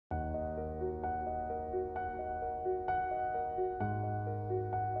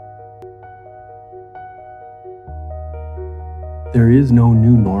There is no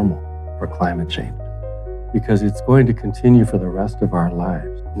new normal for climate change because it's going to continue for the rest of our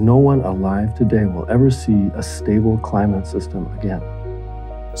lives. No one alive today will ever see a stable climate system again.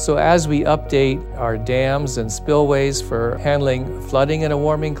 So as we update our dams and spillways for handling flooding in a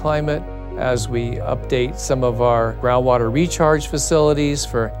warming climate, as we update some of our groundwater recharge facilities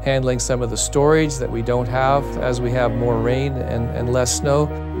for handling some of the storage that we don't have as we have more rain and less snow,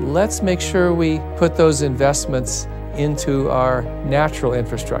 let's make sure we put those investments into our natural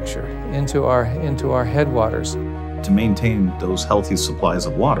infrastructure, into our headwaters. To maintain those healthy supplies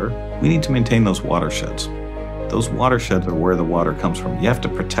of water, we need to maintain those watersheds. Those watersheds are where the water comes from. You have to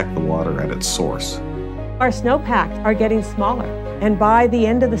protect the water at its source. Our snowpacks are getting smaller, and by the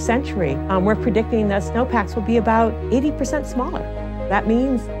end of the century, we're predicting that snowpacks will be about 80% smaller. That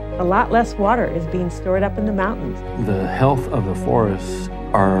means a lot less water is being stored up in the mountains. The health of the forests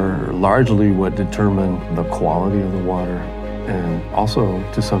are largely what determine the quality of the water and also,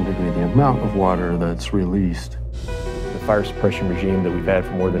 to some degree, the amount of water that's released. The fire suppression regime that we've had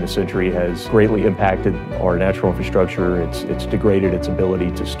for more than a century has greatly impacted our natural infrastructure. It's degraded its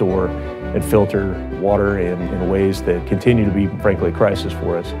ability to store and filter water in ways that continue to be, frankly, a crisis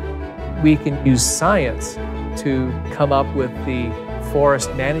for us. We can use science to come up with the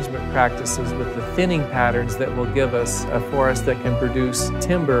forest management practices with the thinning patterns that will give us a forest that can produce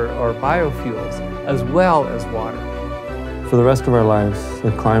timber or biofuels as well as water. For the rest of our lives,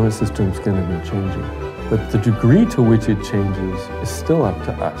 the climate system is going to be changing. But the degree to which it changes is still up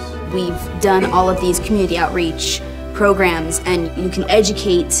to us. We've done all of these community outreach programs, and you can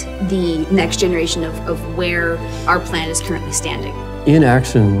educate the next generation of where our planet is currently standing.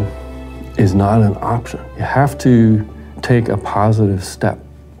 Inaction is not an option. You have to take a positive step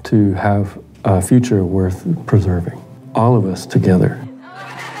to have a future worth preserving. All of us together.